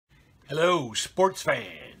Hello, sports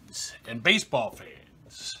fans and baseball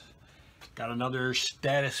fans. Got another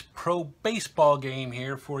Statis Pro Baseball game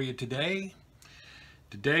here for you today.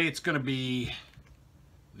 Today it's going to be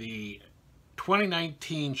the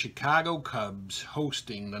 2019 Chicago Cubs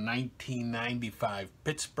hosting the 1995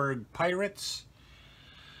 Pittsburgh Pirates.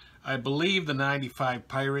 I believe the 95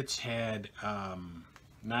 Pirates had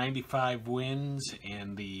 95 wins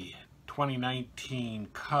and the 2019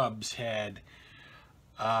 Cubs had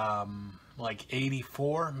like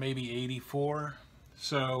 84, maybe 84.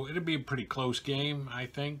 So it'll be a pretty close game, I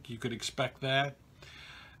think. You could expect that.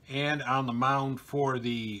 And on the mound for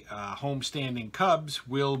the homestanding Cubs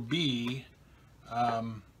will be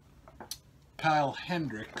Kyle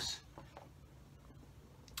Hendricks.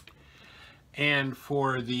 And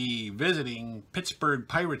for the visiting Pittsburgh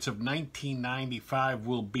Pirates of 1995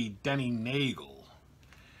 will be Denny Naegle.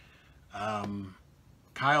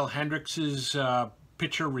 Kyle Hendricks'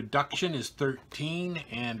 pitcher reduction is 13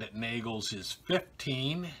 and Naegle's is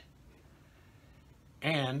 15.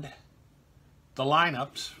 And the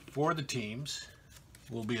lineups for the teams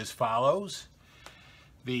will be as follows.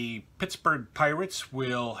 The Pittsburgh Pirates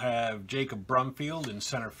will have Jacob Brumfield in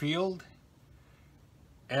center field,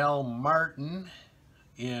 Al Martin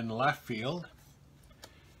in left field,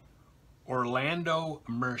 Orlando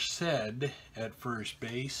Merced at first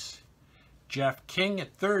base, Jeff King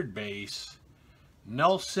at third base,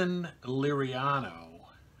 Nelson Liriano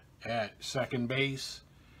at second base,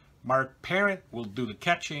 Mark Parent will do the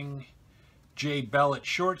catching, Jay Bell at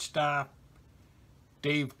shortstop,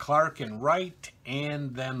 Dave Clark in right,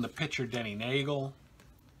 and then the pitcher Denny Naegle.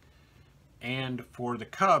 And for the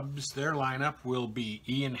Cubs, their lineup will be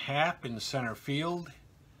Ian Happ in center field,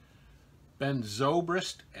 Ben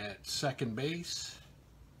Zobrist at second base,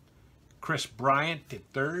 Chris Bryant at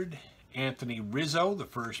third, Anthony Rizzo, the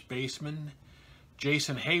first baseman,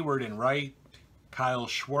 Jason Hayward in right, Kyle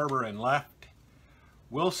Schwarber in left,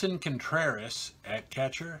 Wilson Contreras at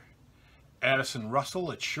catcher, Addison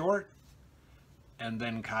Russell at short, and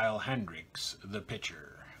then Kyle Hendricks, the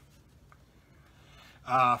pitcher.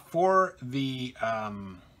 For the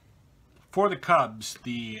Cubs,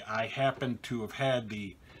 I happen to have had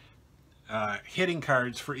the hitting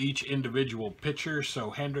cards for each individual pitcher.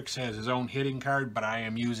 So Hendricks has his own hitting card, but I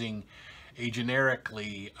am using a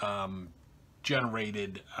generically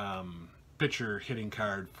generated pitcher hitting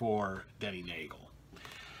card for Denny Naegle.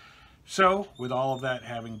 So, with all of that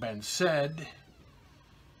having been said,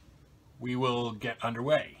 we will get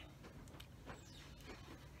underway.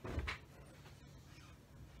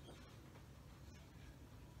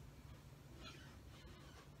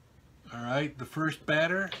 All right, the first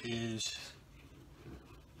batter is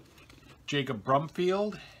Jacob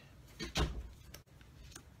Brumfield,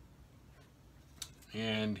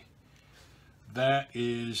 and that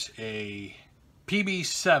is a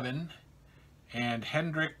PB7, and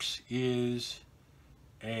Hendricks is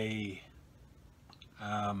a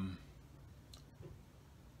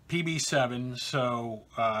PB7, so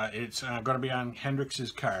it's going to be on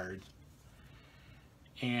Hendricks' card.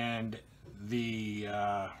 And the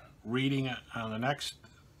reading on the next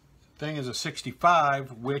thing is a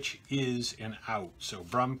 65, which is an out. So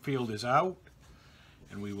Brumfield is out,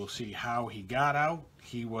 and we will see how he got out.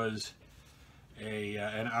 He was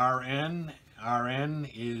an RN. RN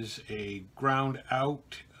is a ground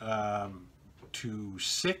out to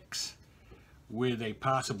 6 with a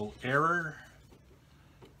possible error.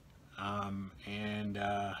 And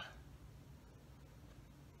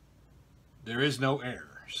there is no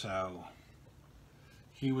error, so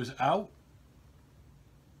he was out.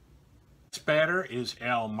 This batter is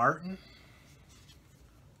Al Martin.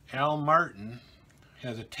 Al Martin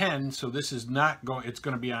has a 10, so this is not going, it's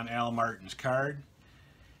going to be on Al Martin's card.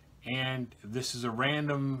 And this is a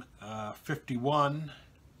random 51,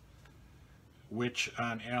 which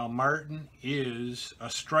on Al Martin is a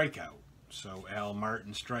strikeout. So Al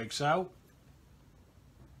Martin strikes out.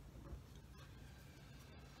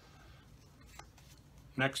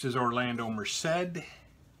 Next is Orlando Merced.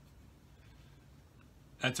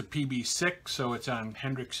 That's a PB6, so it's on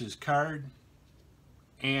Hendricks' card.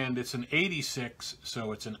 And it's an 86,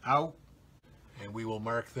 so it's an out. And we will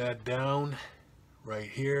mark that down right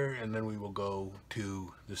here, and then we will go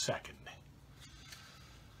to the second.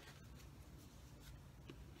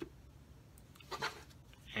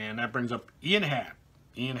 And that brings up Ian Happ.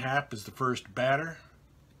 Ian Happ is the first batter.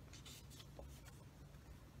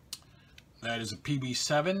 That is a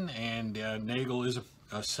PB7, and Naegle is a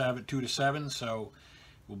 2-7, so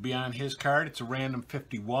will be on his card. It's a random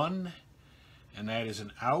 51, and that is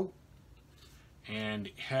an out. And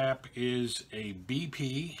Happ is a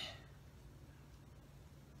BP.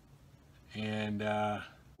 And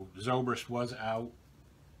Zobrist was out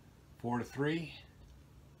 4-3,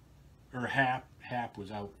 or Hap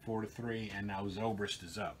was out 4-3, and now Zobrist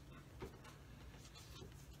is up.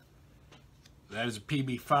 That is a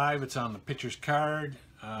PB5. It's on the pitcher's card.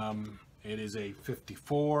 It is a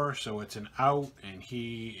 54, so it's an out, and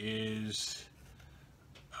he is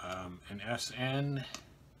an SN.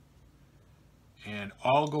 And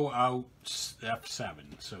all go out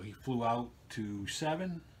F7. So he flew out to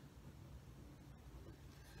 7.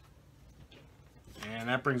 And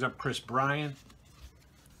that brings up Chris Bryant.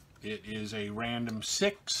 It is a random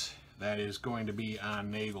 6. That is going to be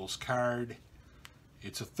on Naegle's card.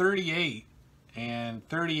 It's a 38, and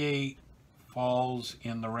 38 falls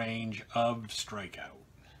in the range of strikeout.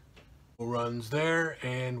 Runs there,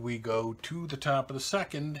 and we go to the top of the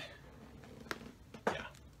second. Yeah.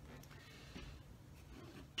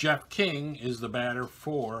 Jeff King is the batter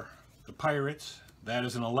for the Pirates. That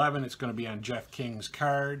is an 11. It's going to be on Jeff King's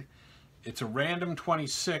card. It's a random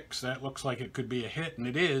 26. That looks like it could be a hit, and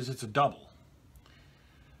it is. It's a double.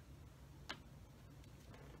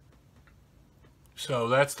 So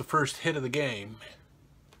that's the first hit of the game.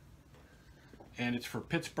 And it's for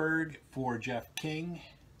Pittsburgh for Jeff King.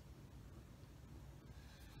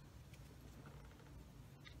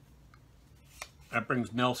 That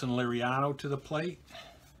brings Nelson Liriano to the plate.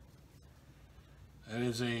 That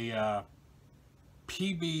is a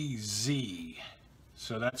PBZ.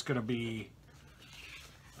 So that's going to be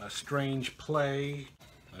a strange play,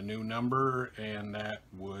 a new number, and that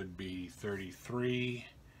would be 33.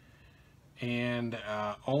 And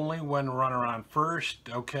only when runner on first.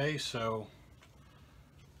 Okay, so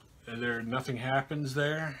nothing happens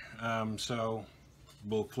there. So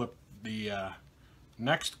we'll flip the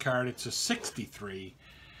next card. It's a 63,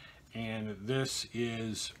 and this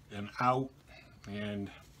is an out, and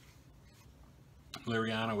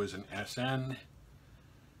Liriano is an SN,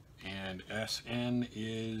 and SN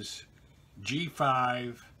is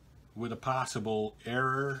G5 with a possible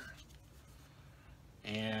error,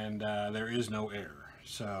 and there is no error.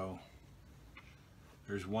 So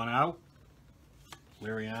there's one out.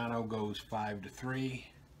 Liriano goes 5-3.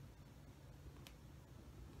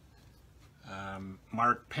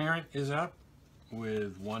 Mark Parent is up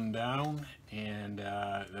with one down, and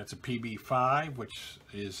that's a PB5, which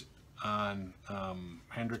is on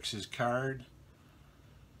Hendricks' card.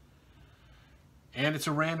 And it's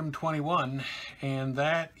a random 21, and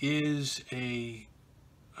that is a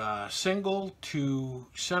single to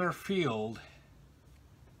center field,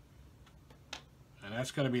 and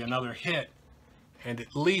that's going to be another hit, and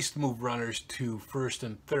at least move runners to first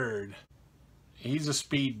and third. He's a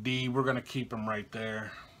speed D. We're going to keep him right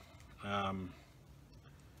there.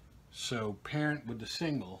 So Parent with the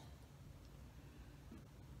single.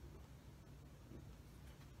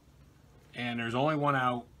 And there's only one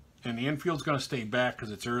out. And the infield's going to stay back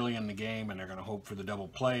because it's early in the game, and they're going to hope for the double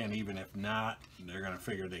play. And even if not, they're going to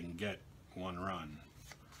figure they can get one run.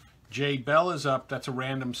 Jay Bell is up. That's a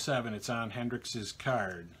random 7. It's on Hendricks'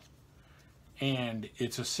 card. And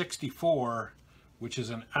it's a 64, which is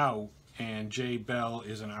an out. And Jay Bell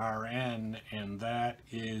is an RN, and that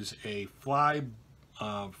is a fly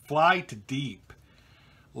to deep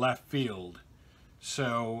left field.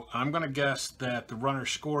 So I'm going to guess that the runner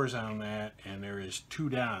scores on that, and there is 2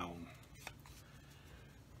 down.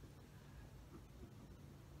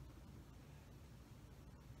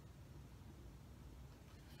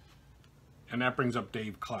 And that brings up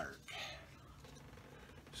Dave Clark.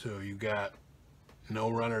 So you got no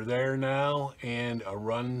runner there now, and a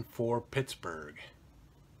run for Pittsburgh.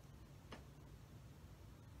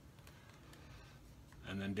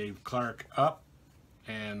 And then Dave Clark up,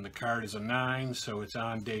 and the card is a 9, so it's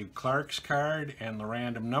on Dave Clark's card, and the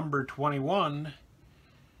random number 21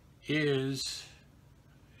 is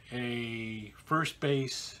a first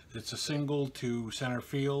base. It's a single to center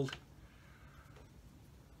field.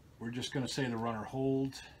 We're just going to say the runner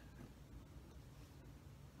holds.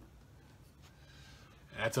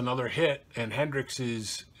 That's another hit, and Hendricks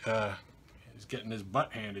is getting his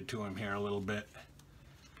butt handed to him here a little bit.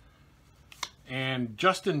 And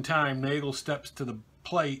just in time, Naegle steps to the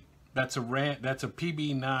plate. That's a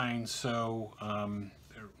PB9, so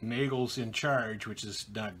Naegle's in charge, which is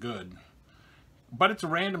not good. But it's a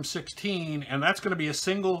random 16, and that's going to be a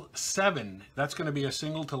single 7. That's going to be a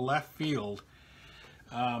single to left field.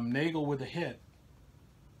 Naegle with a hit.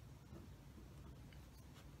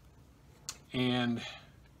 And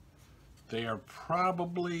they are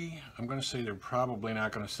probably, I'm going to say they're probably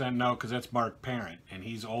not going to send, no, because that's Mark Parent, and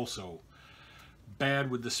he's also bad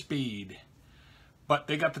with the speed. But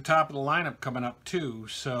they got the top of the lineup coming up too,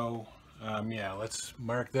 so Yeah, let's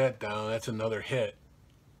mark that down. That's another hit.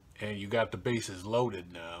 And you got the bases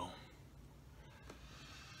loaded now.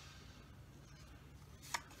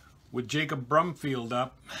 With Jacob Brumfield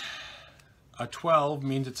up, a 12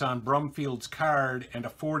 means it's on Brumfield's card, and a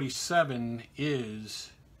 47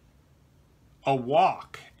 is a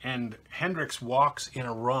walk, and Hendricks walks in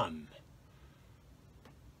a run.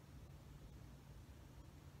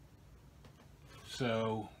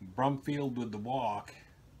 So Brumfield with the walk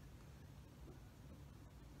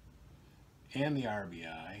and the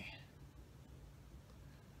RBI.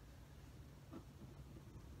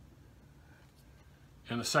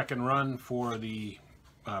 And the second run for the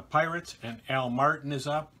Pirates, and Al Martin is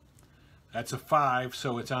up. That's a 5,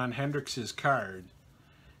 so it's on Hendricks' card.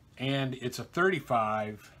 And it's a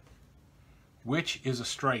 35, which is a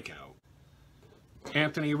strikeout.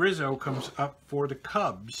 Anthony Rizzo comes up for the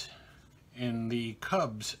Cubs in the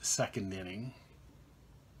Cubs' second inning.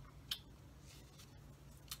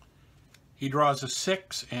 He draws a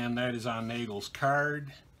 6, and that is on Naegle's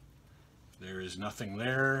card. There is nothing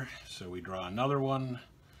there, so we draw another one.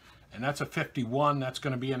 And that's a 51. That's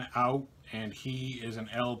going to be an out, and he is an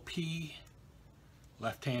LP,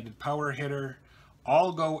 left-handed power hitter.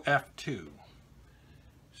 All go F2.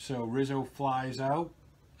 So Rizzo flies out,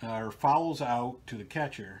 or fouls out to the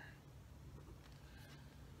catcher.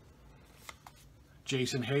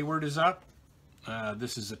 Jason Hayward is up.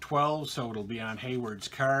 This is a 12, so it'll be on Hayward's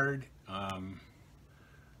card.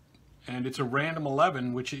 And it's a random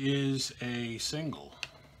 11, which is a single.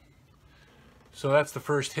 So that's the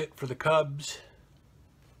first hit for the Cubs.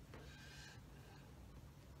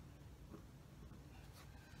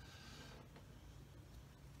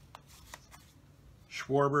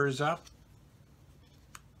 Schwarber is up.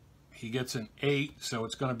 He gets an 8, so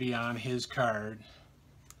it's going to be on his card.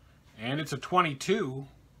 And it's a 22,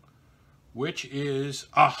 which is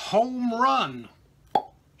a home run.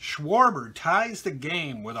 Schwarber ties the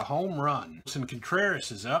game with a home run. Wilson Contreras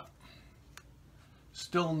is up.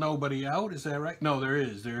 Still nobody out, is that right? No, there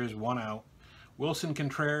is. There is one out. Wilson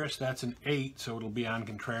Contreras, that's an 8, so it'll be on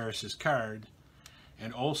Contreras' card.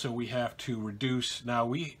 And also we have to reduce.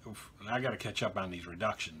 Now I got to catch up on these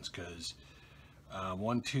reductions because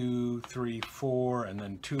 1, 2, 3, 4, and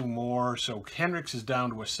then 2 more. So Hendricks is down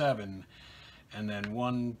to a 7, and then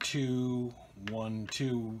 1, 2, 1,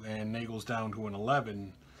 2, and Naegle's down to an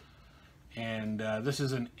 11. And this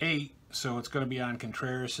is an 8, so it's going to be on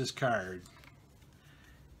Contreras' card.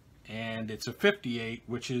 And it's a 58,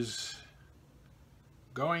 which is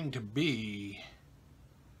going to be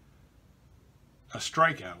a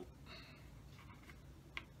strikeout.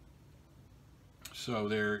 So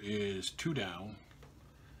there is 2 down.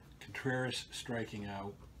 Contreras striking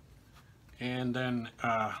out. And then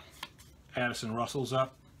Addison Russell's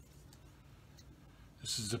up.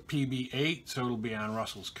 This is a PB8, so it'll be on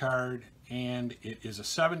Russell's card. And it is a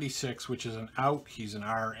 76, which is an out. He's an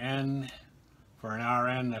RN. For an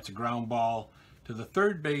RN, that's a ground ball to the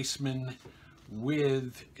third baseman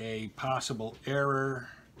with a possible error,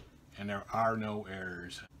 and there are no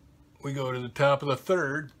errors. We go to the top of the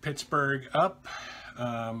third. Pittsburgh up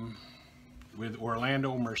with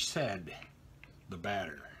Orlando Merced, the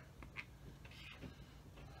batter.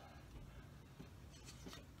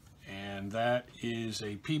 And that is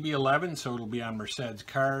a PB11, so it'll be on Merced's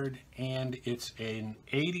card, and it's an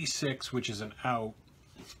 86, which is an out.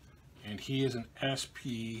 And he is an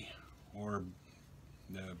SP or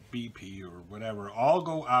the BP or whatever. All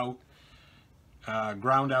go out,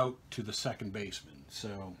 ground out to the second baseman.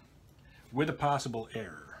 So with a possible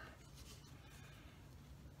error.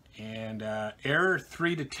 And error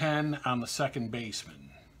 3 to 10 on the second baseman.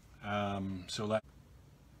 So that.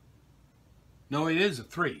 No, it is a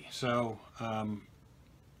 3. So and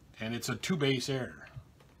it's a 2-base error.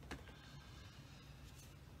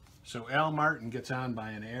 So Al Martin gets on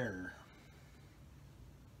by an error.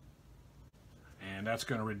 And that's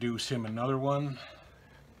going to reduce him another one.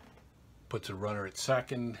 Puts a runner at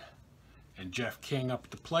second. And Jeff King up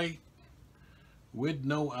at the plate with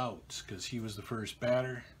no outs because he was the first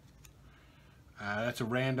batter. That's a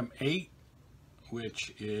random 8,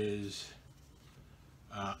 which is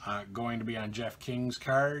going to be on Jeff King's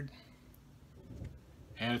card.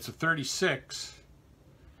 And it's a 36.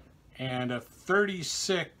 And a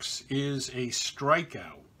 36 is a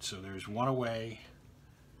strikeout. So there's one away.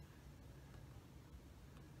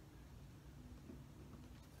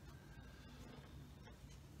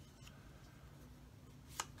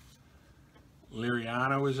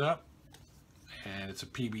 Liriano is up. And it's a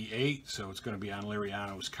PB8, so it's going to be on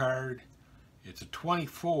Liriano's card. It's a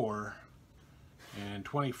 24. And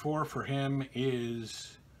 24 for him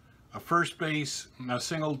is a first base, a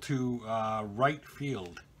single to right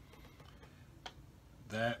field.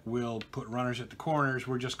 That will put runners at the corners.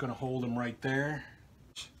 We're just going to hold them right there.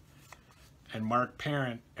 And Mark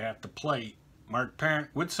Parent at the plate. Mark Parent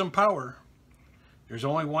with some power. There's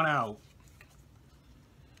only one out.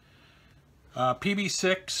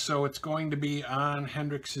 PB6, so it's going to be on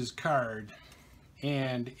Hendricks' card.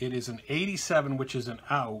 And it is an 87, which is an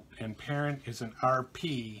out. And Parent is an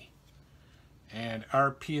RP. And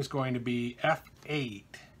RP is going to be F8.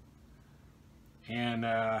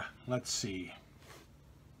 And let's see.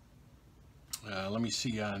 Let me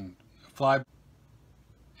see on fly.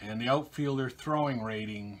 And the outfielder throwing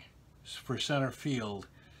rating for center field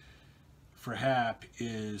for Hap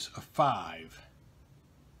is a 5.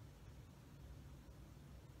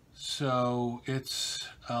 So it's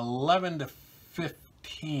 11 to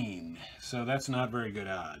 15. So that's not very good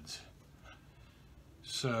odds.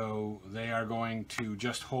 So they are going to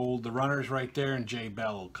just hold the runners right there, and Jay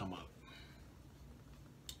Bell will come up.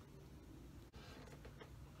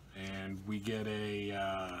 And we get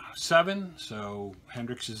a 7, so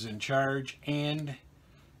Hendricks is in charge, and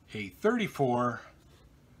a 34,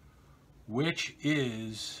 which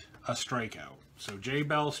is a strikeout. So Jay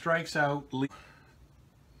Bell strikes out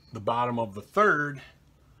the bottom of the third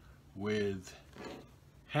with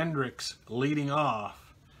Hendricks leading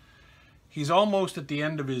off. He's almost at the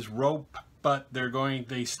end of his rope, but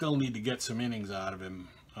they still need to get some innings out of him.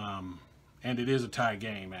 And it is a tie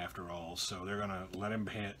game after all, so they're going to let him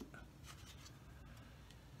hit.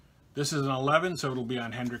 This is an 11, so it'll be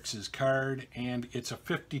on Hendricks' card, and it's a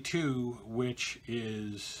 52, which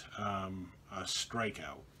is a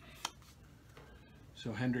strikeout.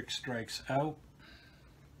 So Hendricks strikes out.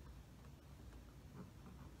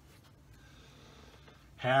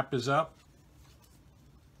 Hap is up.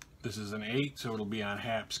 This is an 8, so it'll be on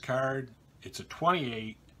Hap's card. It's a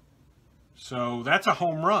 28, so that's a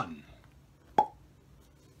home run.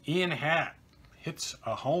 Ian Happ hits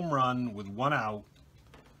a home run with 1 out.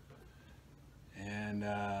 And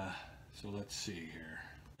so let's see here.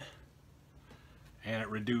 And it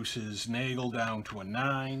reduces Naegle down to a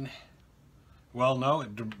 9. Well, no, it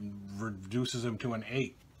reduces him to an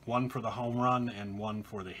 8. 1 for the home run and 1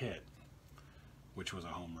 for the hit, which was a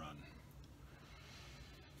home run.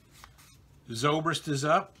 Zobrist is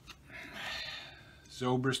up.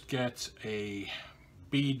 Zobrist gets a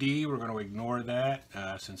BD. We're going to ignore that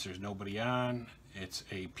since there's nobody on. It's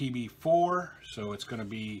a PB4, so it's going to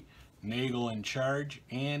be Naegle in charge,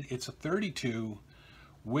 and it's a 32,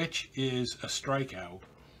 which is a strikeout.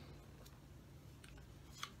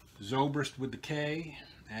 Zobrist with the K,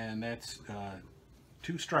 and that's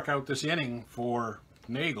 2 struck out this inning for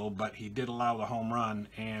Naegle, but he did allow the home run.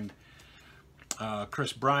 And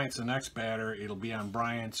Chris Bryant's the next batter. It'll be on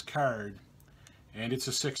Bryant's card, and it's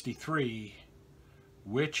a 63,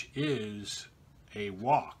 which is a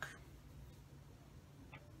walk.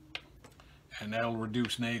 And that'll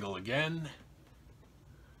reduce Naegle again.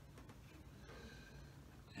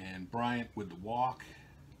 And Bryant with the walk.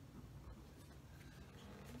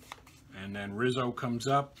 And then Rizzo comes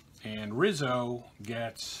up, and Rizzo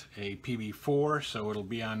gets a PB4, so it'll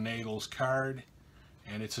be on Naegle's card.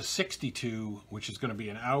 And it's a 62, which is going to be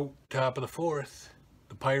an out. Top of the 4th,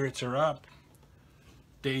 the Pirates are up.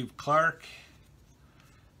 Dave Clark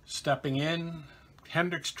stepping in.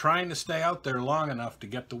 Hendricks trying to stay out there long enough to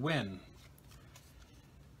get the win.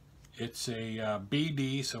 It's a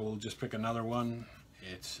BD, so we'll just pick another one.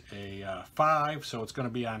 It's a 5, so it's going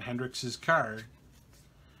to be on Hendricks' card.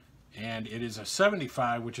 And it is a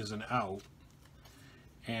 75, which is an out.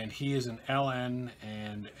 And he is an LN,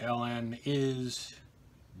 and LN is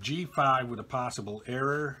G5 with a possible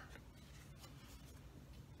error.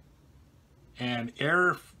 And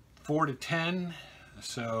error 4 to 10.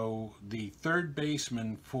 So the third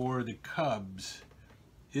baseman for the Cubs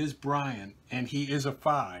is Bryant, and he is a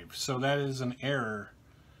 5. So that is an error.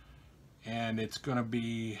 And it's going to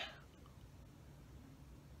be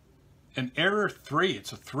an error 3.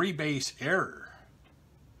 It's a 3-base error.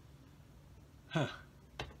 Huh.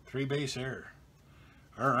 3-base error.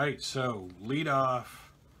 All right, so lead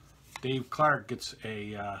off. Dave Clark gets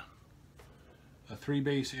a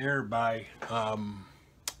 3-base error by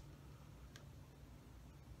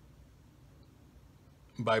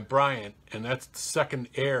Bryant, and that's the second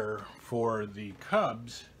error for the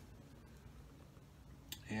Cubs.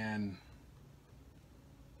 And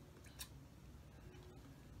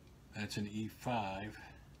that's an E5.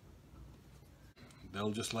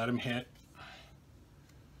 They'll just let him hit.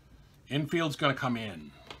 Infield's going to come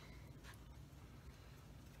in.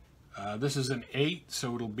 This is an 8,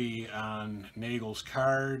 so it'll be on Naegle's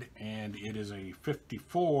card, and it is a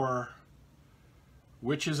 54,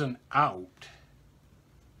 which is an out.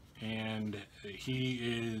 And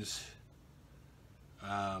he is,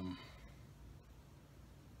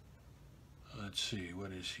 let's see,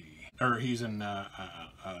 what is he? Or he's in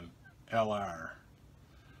LR.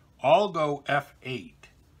 All go F8.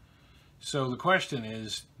 So the question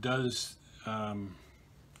is, does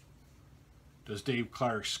Dave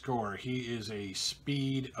Clark score? He is a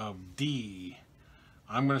speed of D.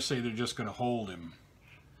 I'm going to say they're just going to hold him.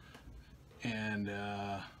 And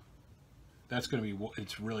that's going to be,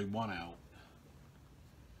 it's really 1 out.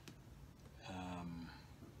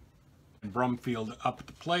 Brumfield up at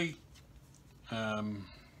the plate.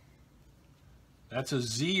 That's a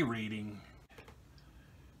Z reading.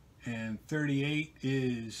 And 38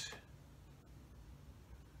 is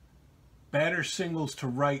batter singles to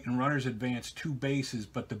right and runners advance 2 bases,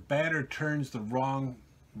 but the batter turns the wrong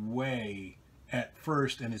way at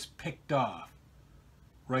first and is picked off.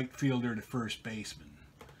 Right fielder to first baseman.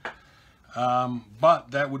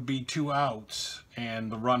 But that would be 2 outs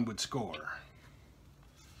and the run would score.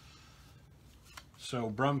 So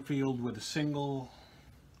Brumfield with a single.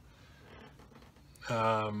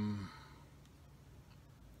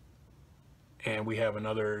 And we have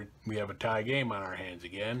a tie game on our hands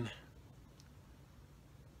again.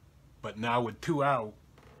 But now with 2 out.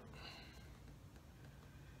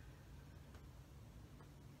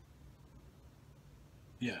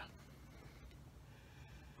 Yeah.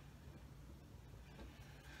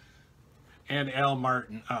 And Al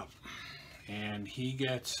Martin up. And he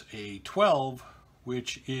gets a 12,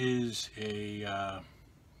 which is going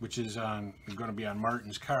to be on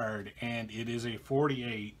Martin's card, and it is a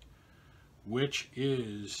 48, which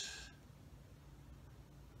is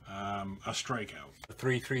a strikeout. A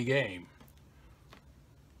 3-3 game.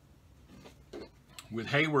 With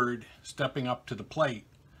Hayward stepping up to the plate,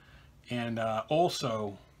 and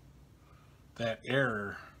also that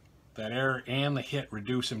error and the hit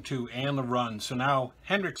reduce him too, and the run. So now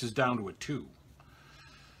Hendricks is down to a 2.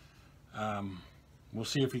 We'll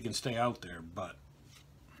see if he can stay out there, but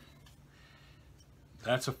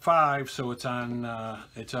that's a 5, so it's on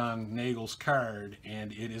Naegle's card,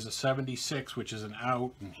 and it is a 76, which is an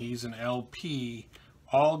out, and he's an LP.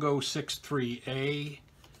 All go 6-3A.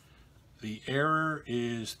 The error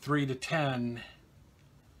is 3-10.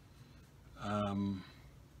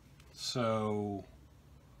 So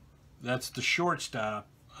that's the shortstop.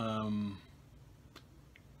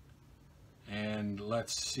 And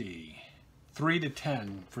let's see,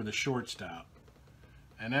 3-10 for the shortstop,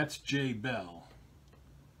 and that's Jay Bell.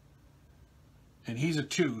 And he's a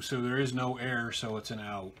 2, so there is no error, so it's an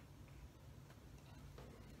out.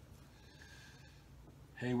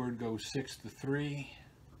 Hayward goes 6-3.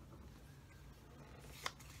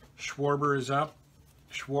 Schwarber is up.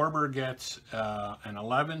 Schwarber gets an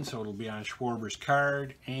 11, so it'll be on Schwarber's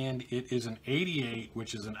card, and it is an 88,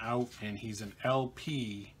 which is an out, and he's an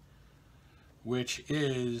LP, which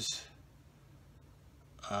is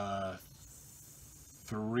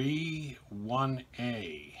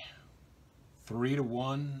 3-1A.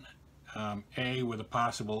 3-1 A with a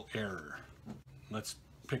possible error. Let's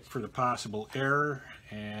pick for the possible error,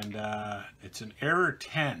 and it's an error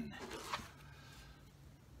 10.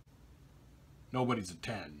 Nobody's a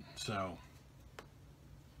 10, so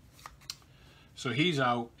he's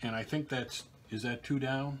out, and I think is that 2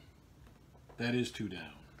 down? That is 2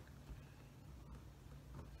 down.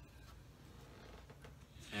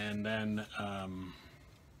 And then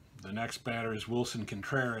the next batter is Wilson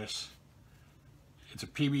Contreras. It's a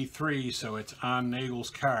PB3, so it's on Naegle's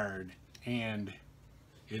card, and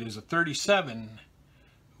it is a 37,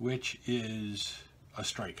 which is a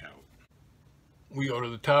strikeout. We go to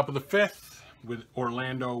the top of the 5th with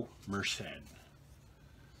Orlando Merced.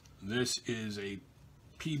 This is a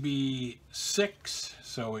PB6,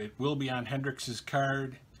 so it will be on Hendricks'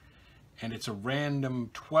 card, and it's a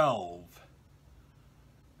random 12.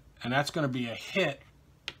 And that's going to be a hit,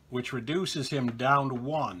 which reduces him down to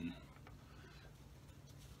 1.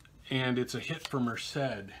 And it's a hit for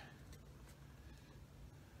Merced.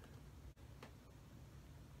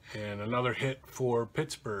 And another hit for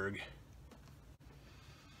Pittsburgh.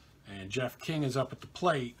 And Jeff King is up at the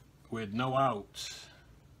plate with no outs.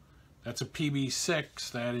 That's a PB6.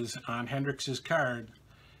 That is on Hendricks' card.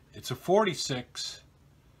 It's a 46,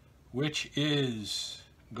 which is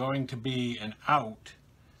going to be an out.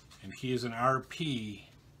 And he is an RP.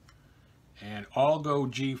 And all go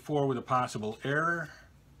G4 with a possible error.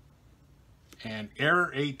 And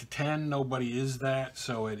error 8-10, nobody is that,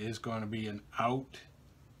 so it is going to be an out.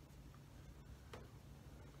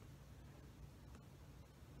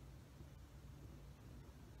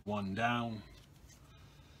 1 down.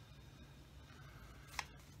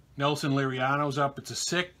 Nelson Liriano's up. It's a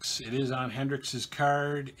 6. It is on Hendricks'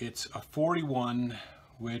 card. It's a 41,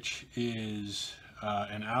 which is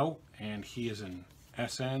an out, and he is an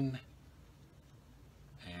SN.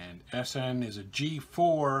 And SN is a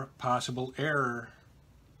G4, possible error.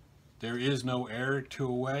 There is no error, 2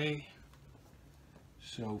 away.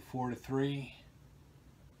 So 4-3.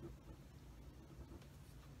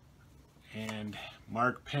 And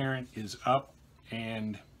Mark Parent is up,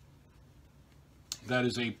 and that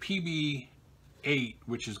is a PB8,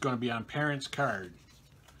 which is going to be on Parent's card.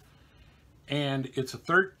 And it's a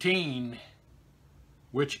 13,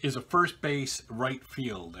 which is a first base right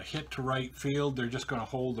field. A hit to right field. They're just going to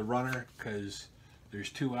hold the runner because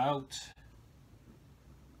there's 2 outs.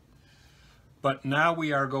 But now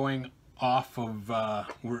we are going off of,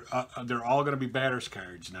 they're all going to be batter's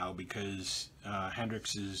cards now because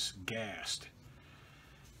Hendricks is gassed.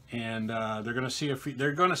 And they're going to see if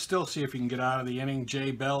they're going to still see if he can get out of the inning.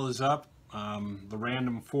 Jay Bell is up. The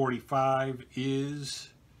random 45 is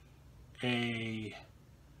a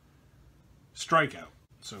strikeout.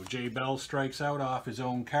 So Jay Bell strikes out off his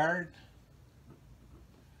own card.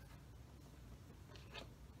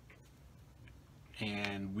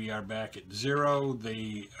 And we are back at 0.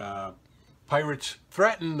 The Pirates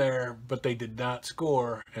threatened there, but they did not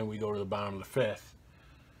score. And we go to the bottom of the 5th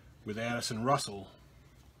with Addison Russell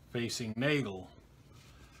facing Naegle.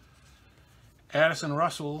 Addison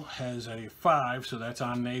Russell has a 5, so that's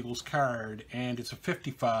on Naegle's card, and it's a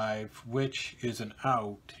 55, which is an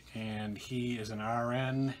out, and he is an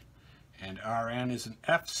RN, and RN is an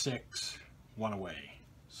F6, 1 away.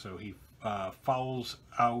 So he fouls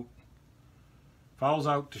out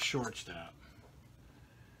to shortstop.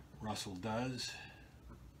 Russell does.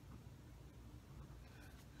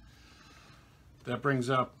 That brings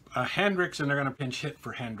up Hendricks, and they're going to pinch hit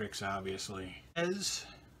for Hendricks, obviously.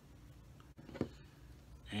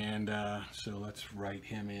 And so let's write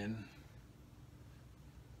him in.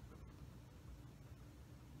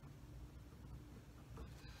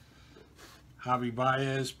 Javi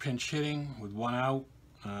Baez pinch hitting with 1 out.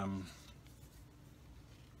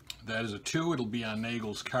 That is a 2. It'll be on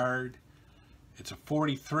Naegle's card. It's a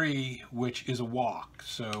 43, which is a walk.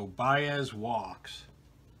 So Baez walks.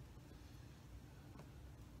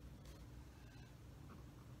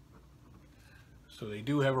 So they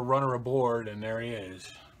do have a runner aboard, and there he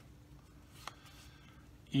is.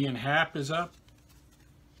 Ian Happ is up.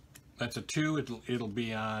 That's a 2. It'll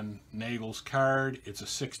be on Naegle's card. It's a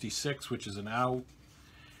 66, which is an out.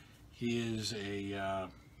 He is a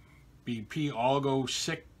BP all-go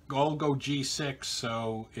G6,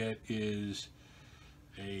 so it is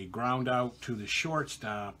a ground out to the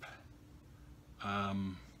shortstop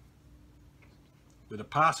with a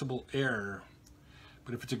possible error.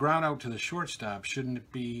 But if it's a ground out to the shortstop, shouldn't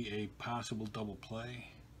it be a possible double play?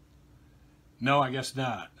 No, I guess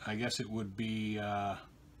not. I guess it would be a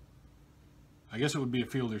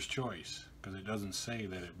fielder's choice because it doesn't say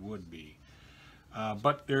that it would be.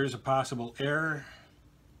 But there is a possible error.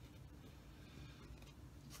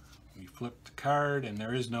 We flip the card, and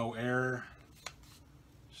there is no error.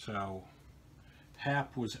 So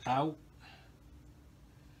Happ was out.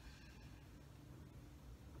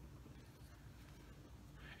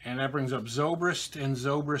 And that brings up Zobrist, and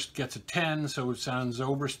Zobrist gets a 10, so it's on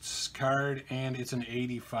Zobrist's card, and it's an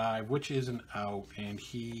 85, which is an out, and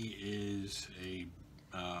he is a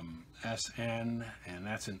SN, and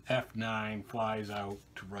that's an F9, flies out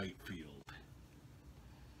to right field.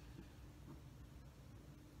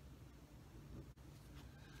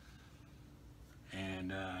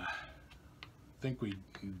 And I think we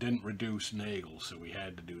didn't reduce Naegle, so we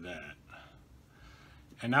had to do that.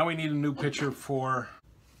 And now we need a new pitcher for...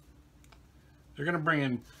 They're going to bring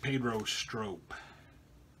in Pedro Strop.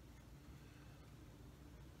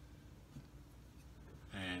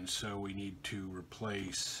 And so we need to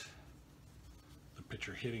replace the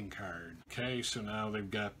pitcher hitting card. Okay, so now they've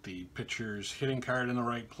got the pitcher's hitting card in the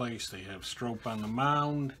right place. They have Strop on the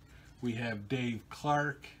mound. We have Dave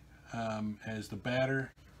Clark as the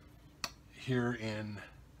batter here in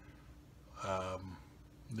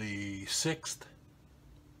the 6th.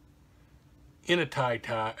 In a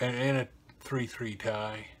in a 3-3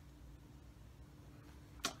 tie.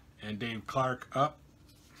 And Dave Clark up.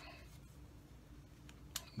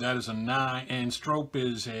 That is a 9. And Strop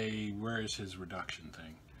is a... Where is his reduction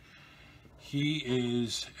thing? He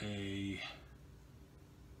is a...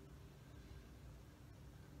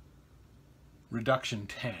 reduction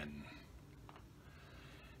 10.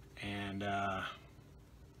 And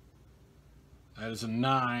That is a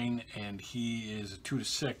 9, and he is a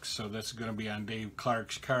 2-6, so that's going to be on Dave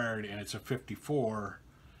Clark's card, and it's a 54.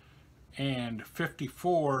 And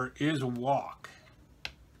 54 is a walk.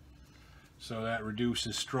 So that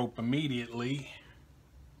reduces Strop immediately.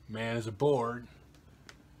 Man is aboard.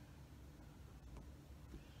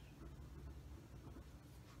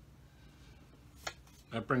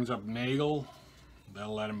 That brings up Naegle.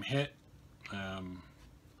 That'll let him hit.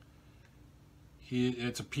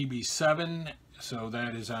 It's a PB7, so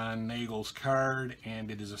that is on Naegle's card,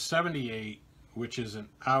 and it is a 78, which is an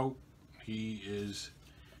out. He is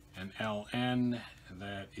an LN.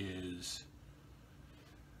 That is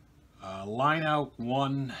line out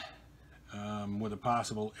 1 with a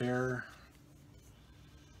possible error.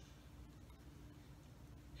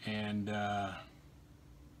 And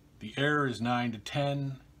the error is 9 to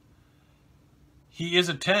 10. He is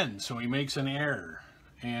a 10, so he makes an error.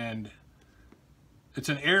 And it's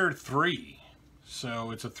an error 3.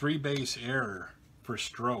 So it's a 3-base error for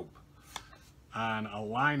Strop on a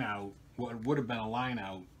line out, what would have been a line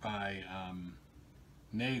out by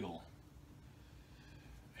Naegle.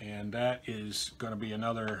 And that is going to be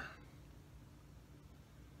another,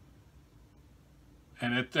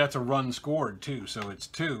 and that's a run scored too, so it's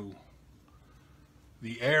 2.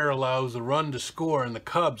 The error allows the run to score, and the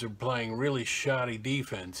Cubs are playing really shoddy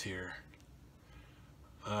defense here.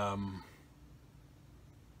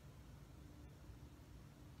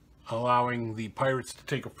 Allowing the Pirates to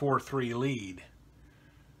take a 4-3 lead.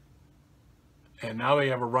 And now they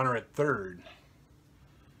have a runner at third.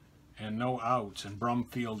 And no outs, and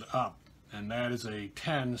Brumfield up. And that is a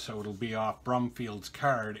 10, so it'll be off Brumfield's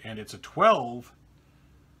card. And it's a 12,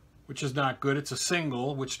 which is not good. It's a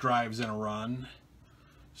single, which drives in a run.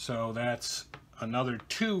 So that's another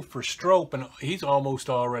 2 for Strop, and he's almost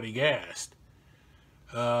already gassed.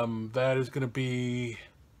 That is going to be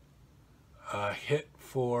a hit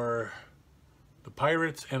for the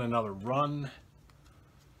Pirates and another run.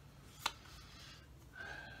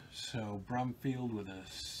 So Brumfield with a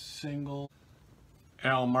single.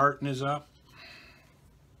 Al Martin is up.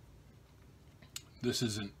 This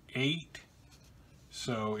is an 8,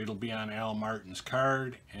 so it'll be on Al Martin's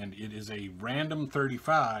card, and it is a random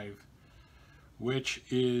 35, which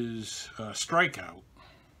is a strikeout.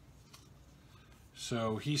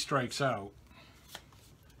 So he strikes out.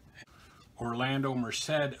 Orlando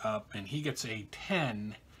Merced up, and he gets a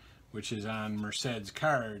 10, which is on Merced's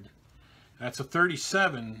card. That's a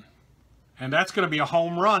 37, and that's going to be a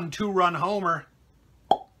home run, 2-run homer.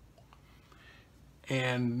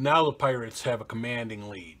 And now the Pirates have a commanding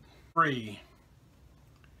lead. 3.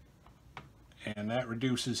 And that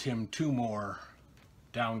reduces him 2 more,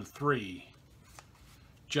 down to 3.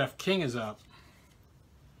 Jeff King is up.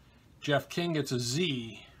 Jeff King gets a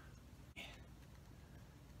Z.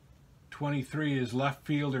 23 is left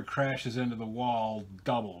fielder crashes into the wall,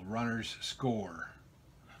 double. Runners score.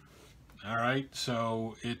 All right,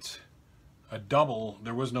 so it's a double.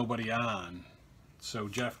 There was nobody on. So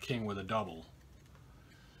Jeff King with a double.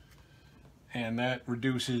 And that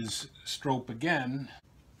reduces Strop again.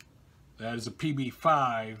 That is a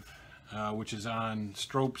PB5, which is on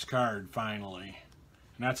Strop's card finally.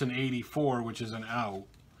 And that's an 84, which is an out.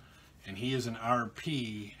 And he is an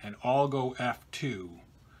RP, and all go F2,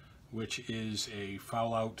 which is a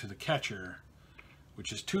foul out to the catcher,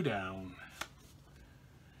 which is 2 down.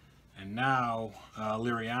 And now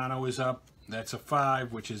Liriano is up. That's a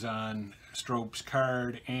 5, which is on Strop's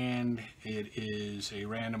card, and it is a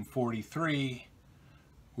random 43,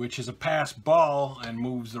 which is a pass ball and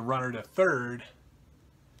moves the runner to third.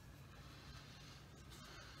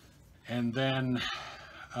 And then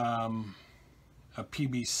a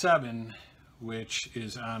PB7, which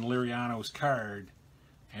is on Liriano's card,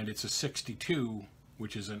 and it's a 62,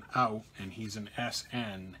 which is an out, and he's an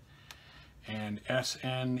SN. And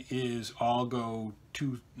SN is all go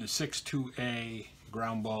 6-2A,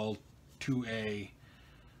 ground ball 2A,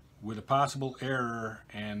 with a possible error,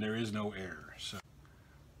 and there is no error. So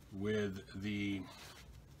with the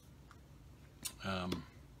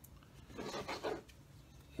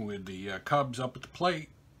Cubs up at the plate,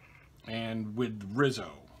 and with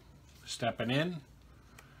Rizzo stepping in,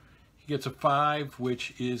 he gets a 5,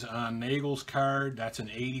 which is on Naegle's card. That's an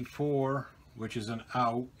 84, which is an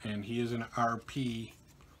out, and he is an RP.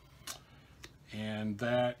 And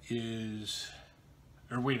that is,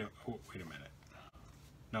 or wait a minute.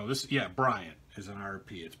 No, Bryant is an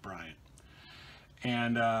RP. It's Bryant.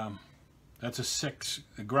 And that's a 6.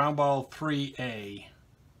 The ground ball 3A.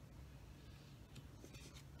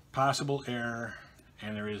 Possible error,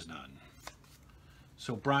 and there is none.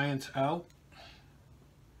 So Bryant's out.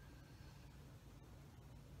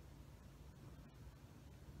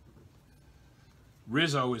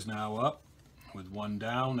 Rizzo is now up with 1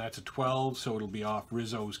 down. That's a 12, so it'll be off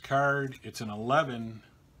Rizzo's card. It's an 11,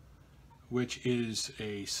 which is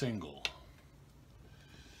a single.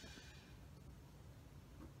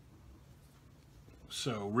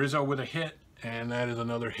 So Rizzo with a hit, and that is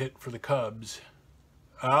another hit for the Cubs.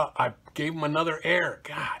 I gave him another error.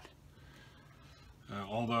 God.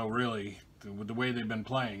 Although, really, with the way they've been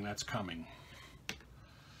playing, that's coming.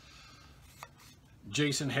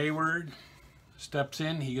 Jason Hayward steps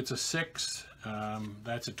in. He gets a 6.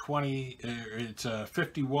 That's a 20. It's a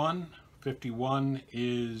 51. 51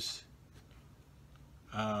 is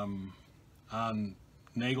on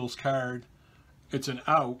Naegle's card. It's an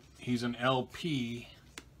out. He's an LP.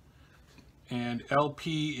 And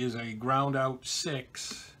LP is a ground out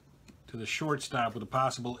 6 to the shortstop with a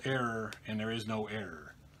possible error, and there is no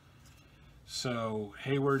error. So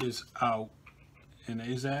Hayward is out. And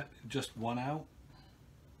is that just 1 out?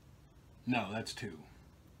 No, that's 2.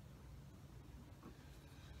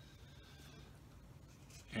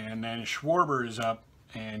 And then Schwarber is up,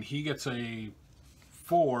 and he gets a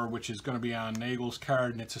 4, which is going to be on Naegle's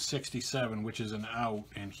card, and it's a 67, which is an out,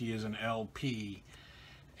 and he is an LP.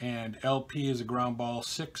 And LP is a ground ball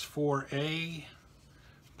 6-4A,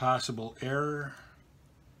 possible error,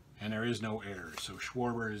 and there is no error, so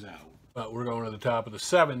Schwarber is out. But we're going to the top of the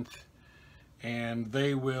 7th, and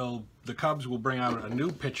the Cubs will bring out a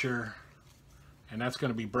new pitcher, and that's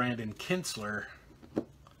going to be Brandon Kintzler.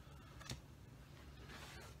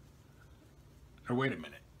 Or wait a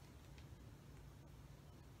minute.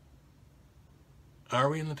 Are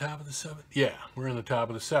we in the top of the 7th? Yeah, we're in the top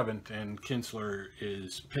of the 7th, and Kintzler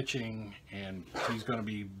is pitching, and he's going to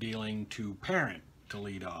be dealing to Parent to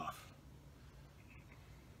lead off.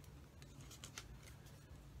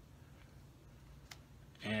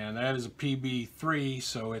 And that is a PB3,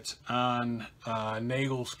 so it's on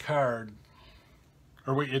Naegle's card.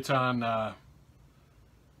 Or wait, it's on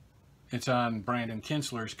Brandon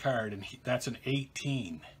Kintzler's card, and that's an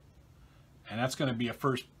 18. And that's going to be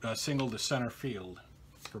a single to center field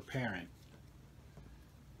for Parent.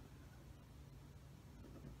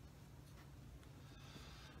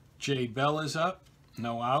 Jay Bell is up,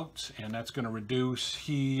 no outs, and that's going to reduce.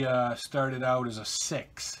 He started out as a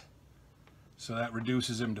 6, so that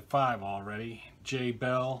reduces him to 5 already. Jay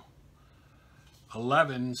Bell,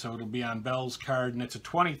 11, so it'll be on Bell's card, and it's a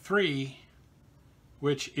 23,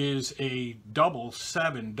 which is a double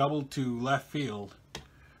 7, double to left field.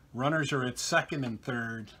 Runners are at 2nd and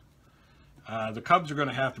 3rd. The Cubs are going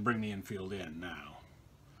to have to bring the infield in now.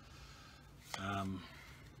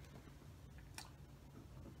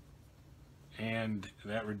 And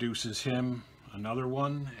that reduces him another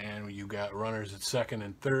 1. And you got runners at 2nd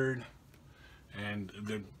and 3rd. And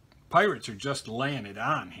the Pirates are just laying it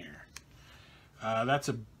on here. That's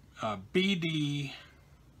a BD,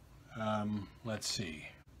 let's see.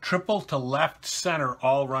 Triple to left center,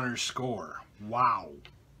 all runners score. Wow.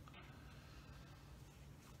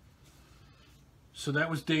 So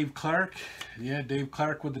that was Dave Clark. Yeah, Dave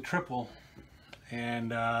Clark with the triple.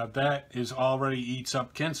 And that is already eats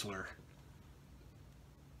up Kintzler.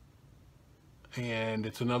 And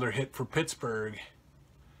it's another hit for Pittsburgh.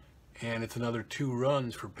 And it's another 2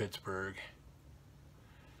 runs for Pittsburgh.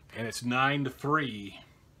 And it's 9-3.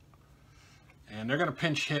 And they're going to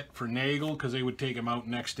pinch hit for Naegle because they would take him out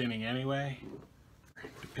next inning anyway.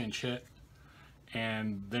 To pinch hit.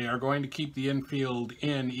 And they are going to keep the infield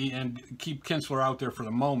in and keep Kintzler out there for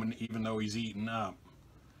the moment, even though he's eaten up.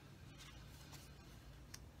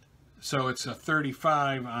 So it's a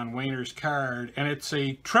 35 on Wayner's card, and it's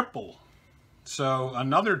a triple. So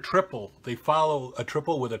another triple. They follow a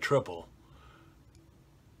triple with a triple.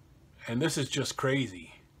 And this is just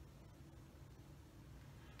crazy.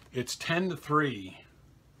 It's 10-3.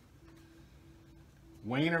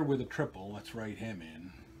 Wayner with a triple. Let's write him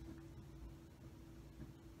in.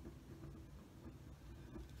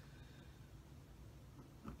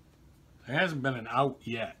 There hasn't been an out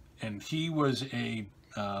yet, and he was a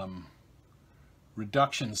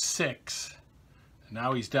reduction 6.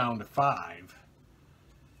 Now he's down to 5.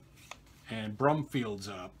 And Brumfield's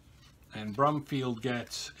up, and Brumfield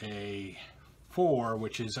gets a 4,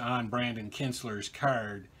 which is on Brandon Kintzler's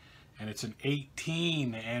card, and it's an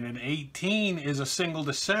 18, and an 18 is a single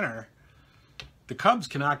to center. The Cubs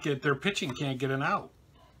cannot get, their pitching can't get an out.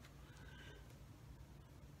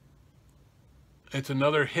 It's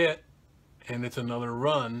another hit. And it's another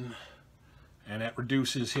run, and that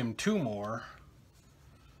reduces him 2 more.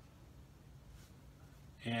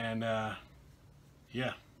 And,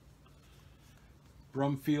 yeah.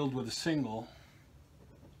 Brumfield with a single.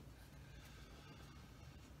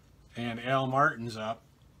 And Al Martin's up.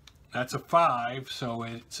 That's a 5, so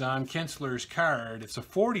it's on Kinsler's card. It's a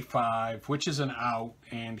 45, which is an out,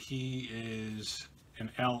 and he is an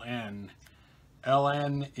LN.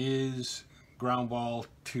 LN is ground ball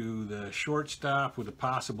to the shortstop with a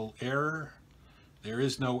possible error. There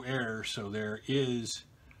is no error, so there is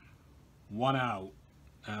one out.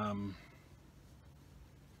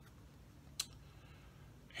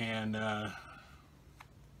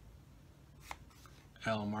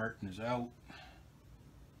 Al Martin is out.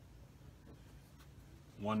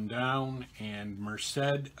 One down, and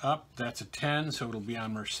Merced up. That's a 10, so it'll be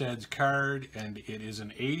on Merced's card, and it is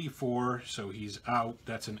an 84, so he's out.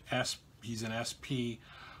 That's an S. He's an SP.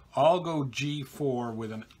 I'll go G4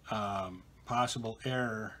 with an possible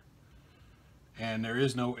error, and there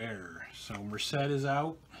is no error. So Merced is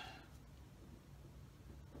out,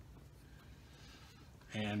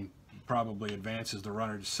 and probably advances the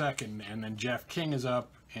runner to second, and then Jeff King is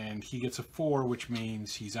up, and he gets a 4, which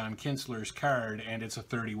means he's on Kinsler's card, and it's a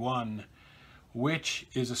 31, which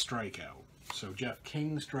is a strikeout. So Jeff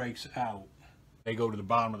King strikes out. They go to the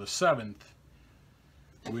bottom of the 7th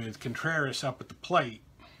with Contreras up at the plate,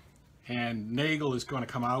 and Naegle is going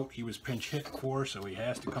to come out. He was pinch hit for, so he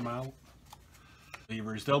has to come out.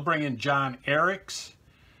 They'll bring in John Eriks.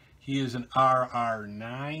 He is an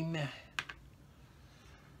RR9.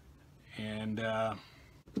 And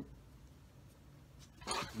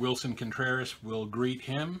Wilson Contreras will greet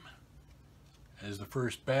him as the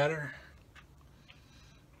first batter.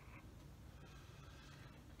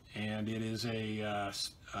 And it is a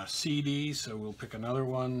CD, so we'll pick another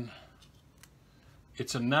one.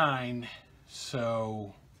 It's a 9,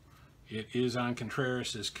 so it is on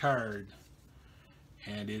Contreras' card.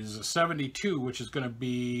 And it is a 72, which is going to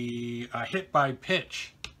be a hit by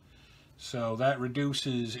pitch. So that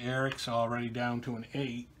reduces Eriks already down to an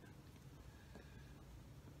 8.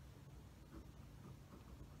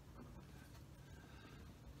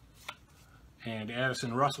 And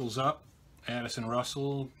Addison Russell's up. Addison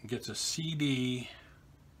Russell gets a CD.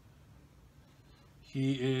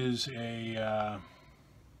 He is a,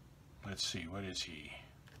 let's see, what is he?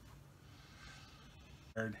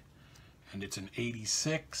 And it's an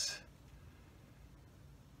 86.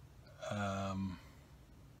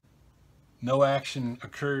 No action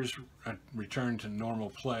occurs, return to normal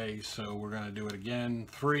play, so we're going to do it again.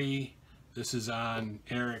 3, this is on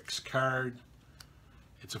Eric's card.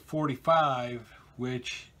 It's a 45,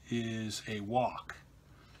 which is a walk.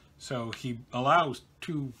 So he allows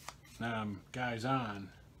 2 guys on.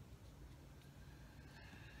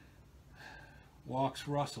 Walks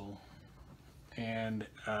Russell. And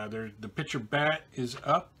the pitcher bat is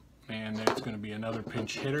up, and it's going to be another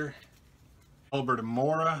pinch hitter. Albert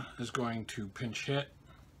Amora is going to pinch hit.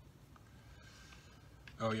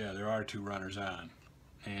 Oh yeah, there are 2 runners on.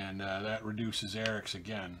 And that reduces Eriks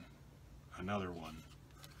again. Another one.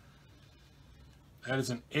 That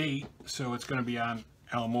is an 8, so it's going to be on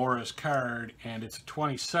Almora's card, and it's a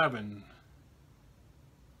 27,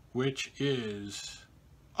 which is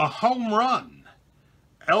a home run.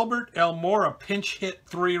 Albert Almora pinch hit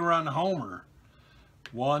 3-run homer.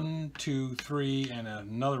 1, 2, 3, and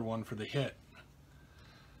another one for the hit.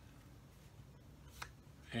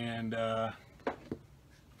 And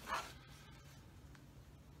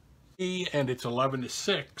it's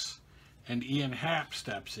 11-6, and Ian Happ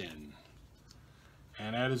steps in.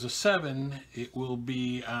 And that is a 7. It will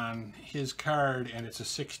be on his card, and it's a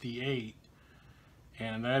 68.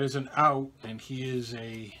 And that is an out, and he is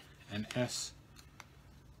an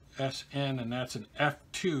SN, and that's an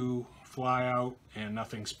F2 fly out, and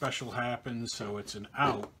nothing special happens, so it's an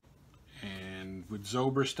out. And with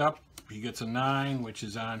Zobrist up, he gets a 9, which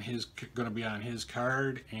is on his, going to be on his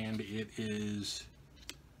card, and it is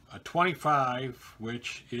a 25,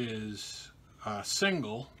 which is a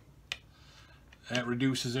single. That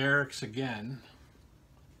reduces Eriks again.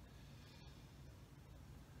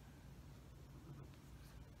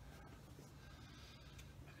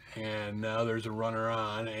 And now there's a runner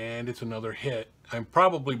on, and it's another hit. I'm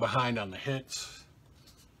probably behind on the hits.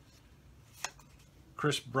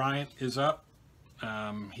 Chris Bryant is up.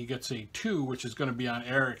 He gets a 2, which is going to be on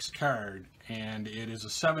Eric's card, and it is a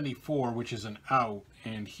 74, which is an out,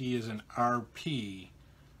 and he is an RP,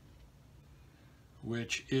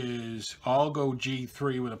 which is I'll go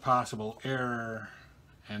G3 with a possible error,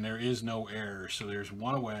 and there is no error, so there's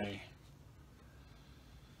 1 away.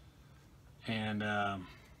 And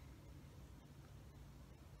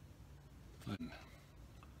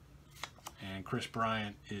Chris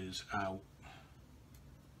Bryant is out.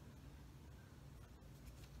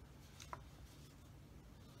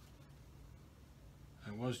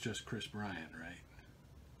 It was just Chris Bryant, right?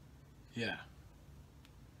 Yeah.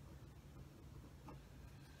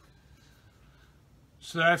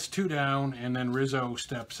 So that's 2 down, and then Rizzo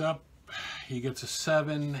steps up. He gets a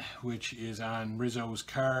 7, which is on Rizzo's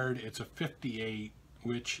card. It's a 58,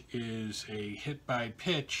 which is a hit by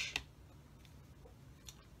pitch.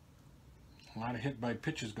 A lot of hit by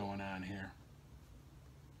pitches going on here.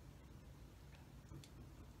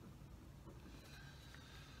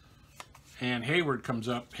 And Hayward comes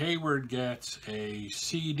up. Hayward gets a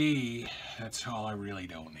CD. That's all I really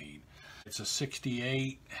don't need. It's a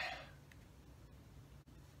 68.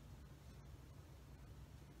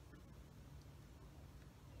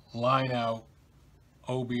 Line out.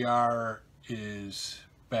 OBR is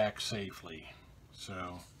back safely.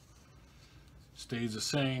 So stays the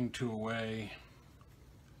same, 2 away.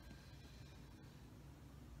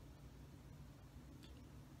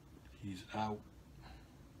 He's out.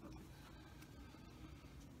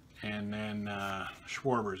 And then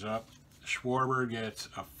Schwarber's up. Schwarber gets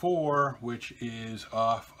a 4, which is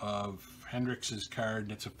off of Hendricks' card,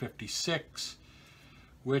 and it's a 56,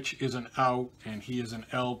 which is an out, and he is an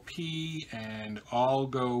LP, and all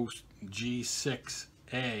goes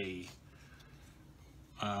G6A,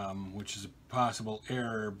 which is a possible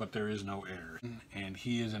error, but there is no error. And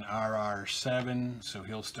he is an RR7, so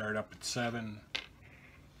he'll start up at 7.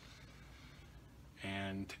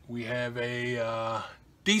 And we have a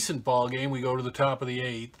decent ball game. We go to the top of the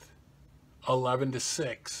 8th,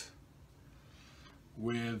 11-6,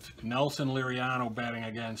 with Nelson Liriano batting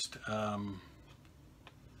against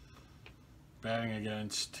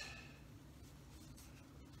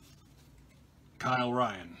Kyle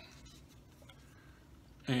Ryan,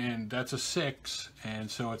 and that's a 6, and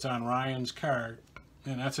so it's on Ryan's card,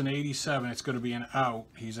 and that's an 87. It's going to be an out.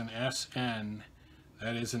 He's an SN.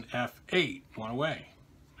 That is an F8. 1 away.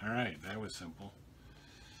 All right, that was simple.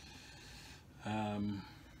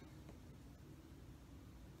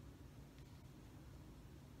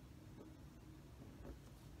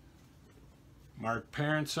 Mark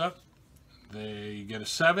Parents up. They get a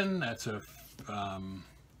 7. That's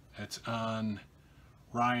that's on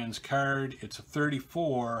Ryan's card. It's a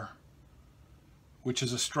 34, which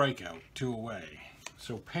is a strikeout. 2 away.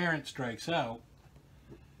 So Parent strikes out,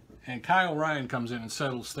 and Kyle Ryan comes in and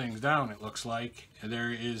settles things down. It looks like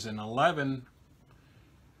there is an 11,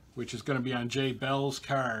 which is going to be on Jay Bell's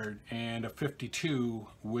card, and a 52,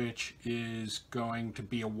 which is going to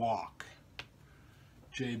be a walk.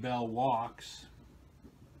 Jay Bell walks.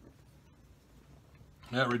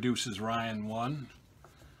 That reduces Ryan 1.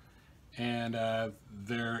 And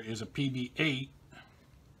there is a PB8,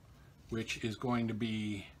 which is going to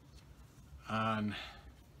be on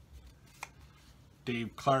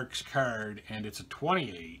Dave Clark's card, and it's a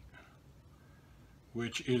 28,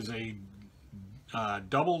 which is a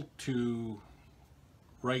double to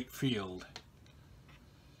right field.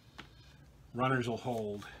 Runners will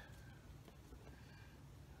hold.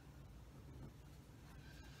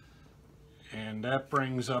 And that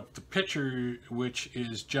brings up the pitcher, which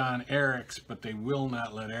is John Eriks, but they will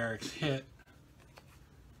not let Eriks hit.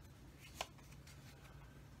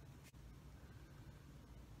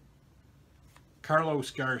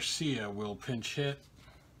 Carlos Garcia will pinch hit.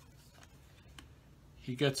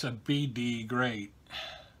 He gets a BD, great.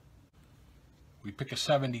 We pick a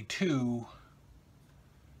 72.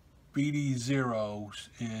 BD 0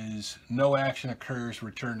 is no action occurs,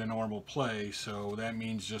 return to normal play, so that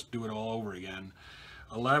means just do it all over again.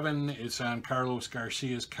 11, it's on Carlos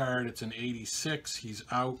Garcia's card. It's an 86. He's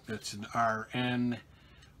out. It's an RN.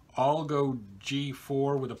 All go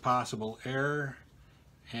G4 with a possible error,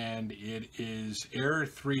 and it is error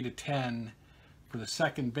 3-10 for the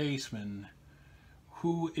second baseman,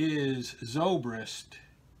 who is Zobrist.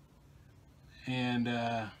 And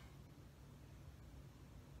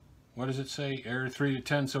what does it say? Error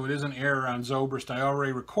 3-10. So it is an error on Zobrist. I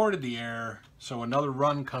already recorded the error, so another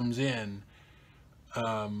run comes in.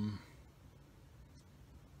 And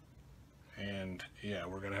yeah,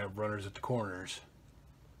 we're going to have runners at the corners.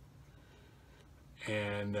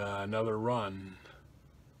 And another run.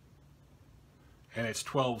 And it's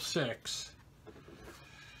 12-6.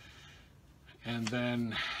 And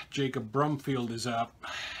then Jacob Brumfield is up,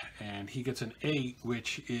 and he gets an 8,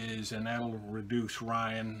 which is, and that'll reduce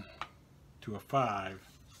Ryan to a 5.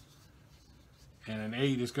 And an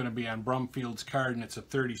 8 is going to be on Brumfield's card, and it's a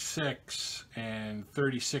 36, and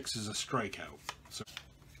 36 is a strikeout. So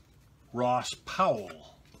Ross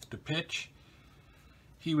Powell to pitch.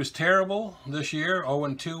 He was terrible this year,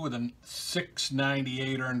 0-2 with a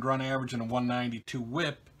 698 earned run average and a 192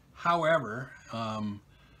 whip. However,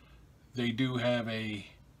 they do have a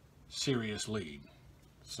serious lead.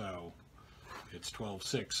 So it's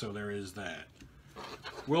 12-6, so there is that.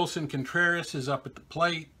 Wilson Contreras is up at the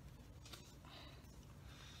plate.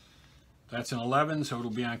 That's an 11, so it'll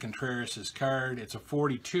be on Contreras' card. It's a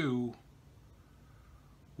 42,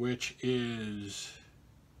 which is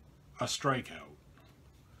a strikeout.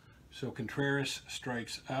 So Contreras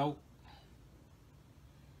strikes out.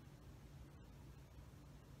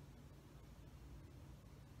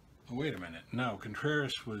 Oh, wait a minute. No,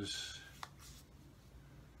 Contreras was...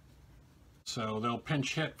 So they'll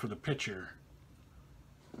pinch hit for the pitcher.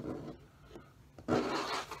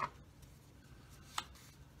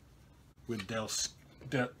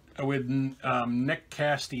 With Nick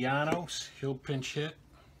Castellanos, he'll pinch hit.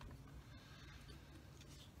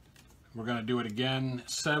 We're going to do it again.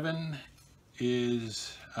 7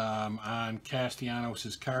 is on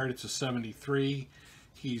Castellanos' card. It's a 73.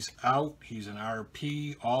 He's out. He's an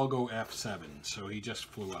RP. All go F7. So he just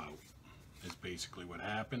flew out. Is basically what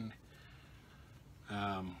happened.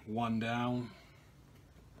 1 down.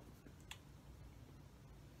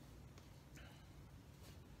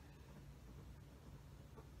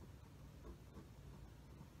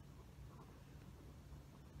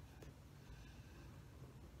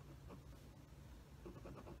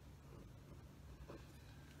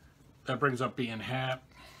 That brings up Ian Happ.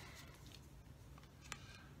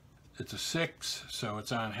 It's a 6, so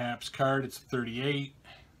it's on Happ's card. It's 38.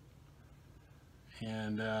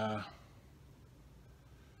 And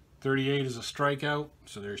 38 is a strikeout,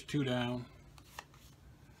 so there's 2 down.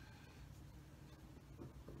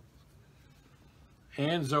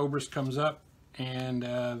 And Zobrist comes up, and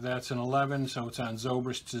that's an 11, so it's on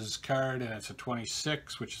Zobrist's card, and it's a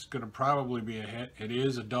 26, which is going to probably be a hit. It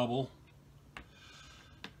is a double.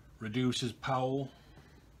 Reduces Powell.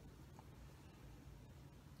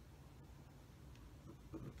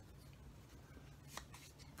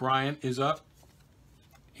 Bryant is up.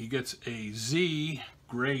 He gets a Z.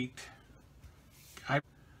 Great.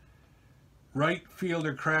 Right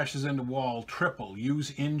fielder crashes into wall. Triple.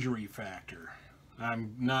 Use injury factor.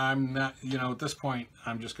 I'm not, you know, at this point,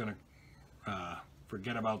 I'm just going to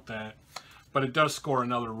forget about that. But it does score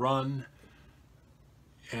another run.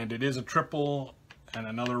 And it is a triple. And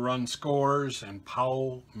another run scores, and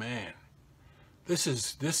Powell, man, this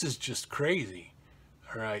is just crazy.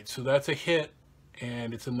 All right, so that's a hit,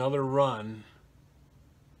 and it's another run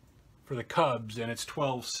for the Cubs, and it's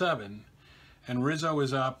 12-7. And Rizzo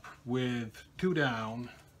is up with 2 down,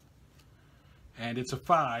 and it's a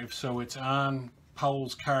 5, so it's on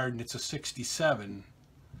Powell's card, and it's a 67,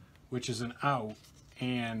 which is an out,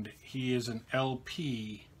 and he is an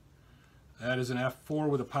LP. That is an F4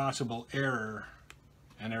 with a possible error.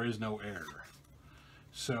 And there is no error.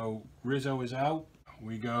 So Rizzo is out.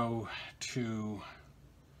 We go to,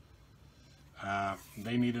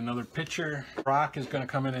 they need another pitcher. Brock is going to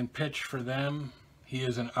come in and pitch for them. He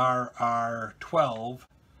is an RR12.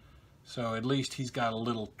 So at least he's got a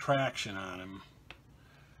little traction on him.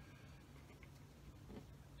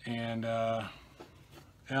 And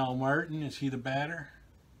Al Martin, is he the batter?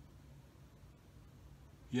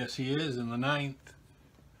 Yes, he is in the 9th.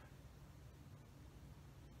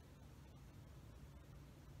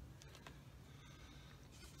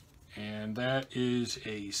 And that is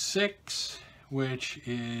a 6, which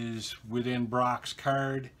is within Brock's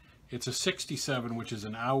card. It's a 67, which is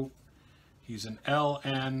an out. He's an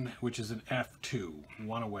LN, which is an F2,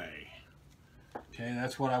 1 away. Okay,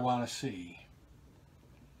 that's what I want to see.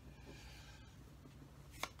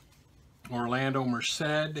 Orlando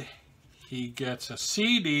Merced, he gets a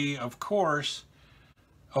CD, of course.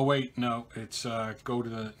 Oh wait, no, it's go to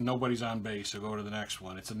the, nobody's on base, so go to the next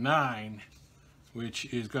one. It's a 9.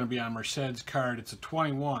 Which is going to be on Merced's card. It's a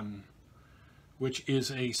 21, which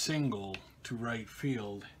is a single to right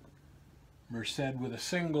field. Merced with a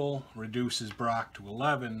single reduces Brock to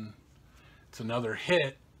 11. It's another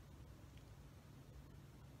hit.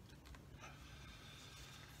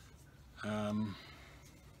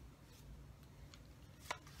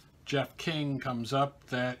 Jeff King comes up.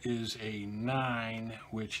 That is a 9,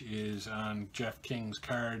 which is on Jeff King's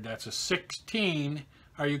card. That's a 16.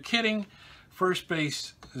 Are you kidding? First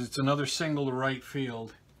base, it's another single to right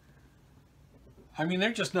field. I mean,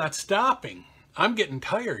 they're just not stopping. I'm getting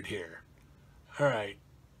tired here. All right.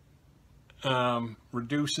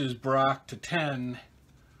 Reduces Brock to 10.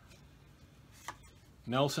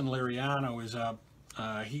 Nelson Liriano is up.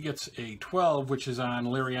 He gets a 12, which is on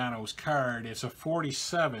Liriano's card. It's a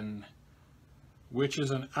 47, which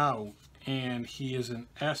is an out, and he is an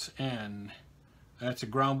SN. That's a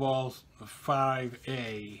ground ball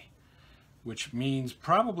 5A, which means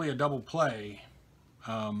probably a double play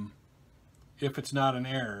if it's not an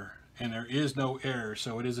error. And there is no error,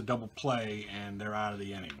 so it is a double play, and they're out of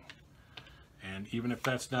the inning. And even if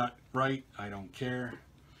that's not right, I don't care.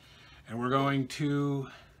 And we're going to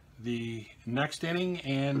the next inning,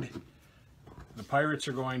 and the Pirates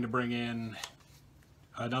are going to bring in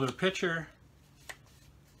another pitcher.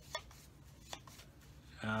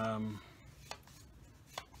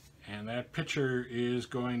 And that pitcher is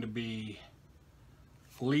going to be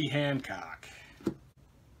Lee Hancock.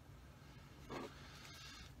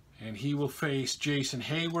 And he will face Jason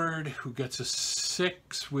Hayward, who gets a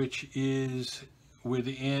 6, which is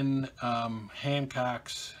within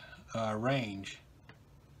Hancock's range.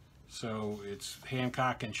 So it's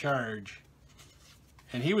Hancock in charge.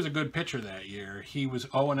 And he was a good pitcher that year. He was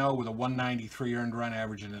 0-0 with a 193 earned run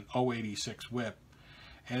average and an 086 whip.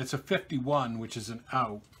 And it's a 51, which is an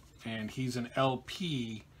out. And he's an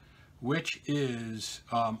LP, which is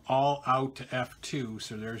all out to F2.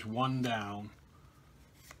 So there's one down.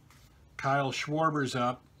 Kyle Schwarber's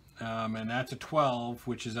up, and that's a 12,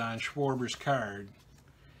 which is on Schwarber's card.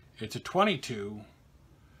 It's a 22,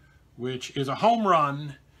 which is a home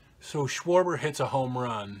run. So Schwarber hits a home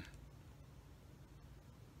run.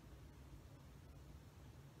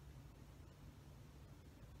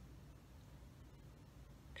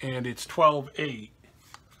 And it's 12-8.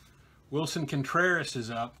 Wilson Contreras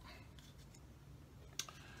is up.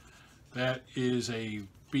 That is a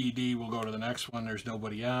BD. We'll go to the next one. There's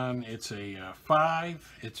nobody on. It's a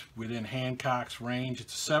 5. It's within Hancock's range.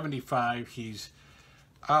 It's a 75. He's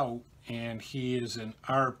out, and he is an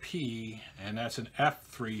RP, and that's an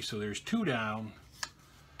F3, so there's 2 down.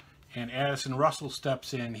 And Addison Russell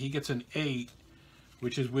steps in. He gets an 8,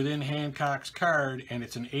 which is within Hancock's card, and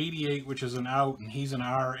it's an 88, which is an out, and he's an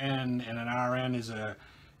RN, and an RN is a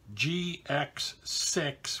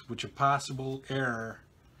GX6, which is a possible error,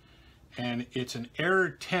 and it's an error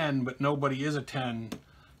 10, but nobody is a 10,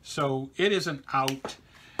 so it is an out.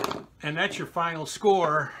 And that's your final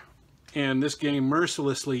score, and this game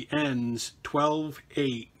mercilessly ends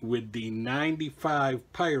 12-8 with the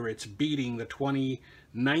 95 Pirates beating the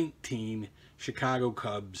 2019 Chicago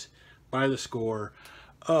Cubs by the score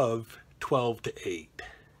of 12-8.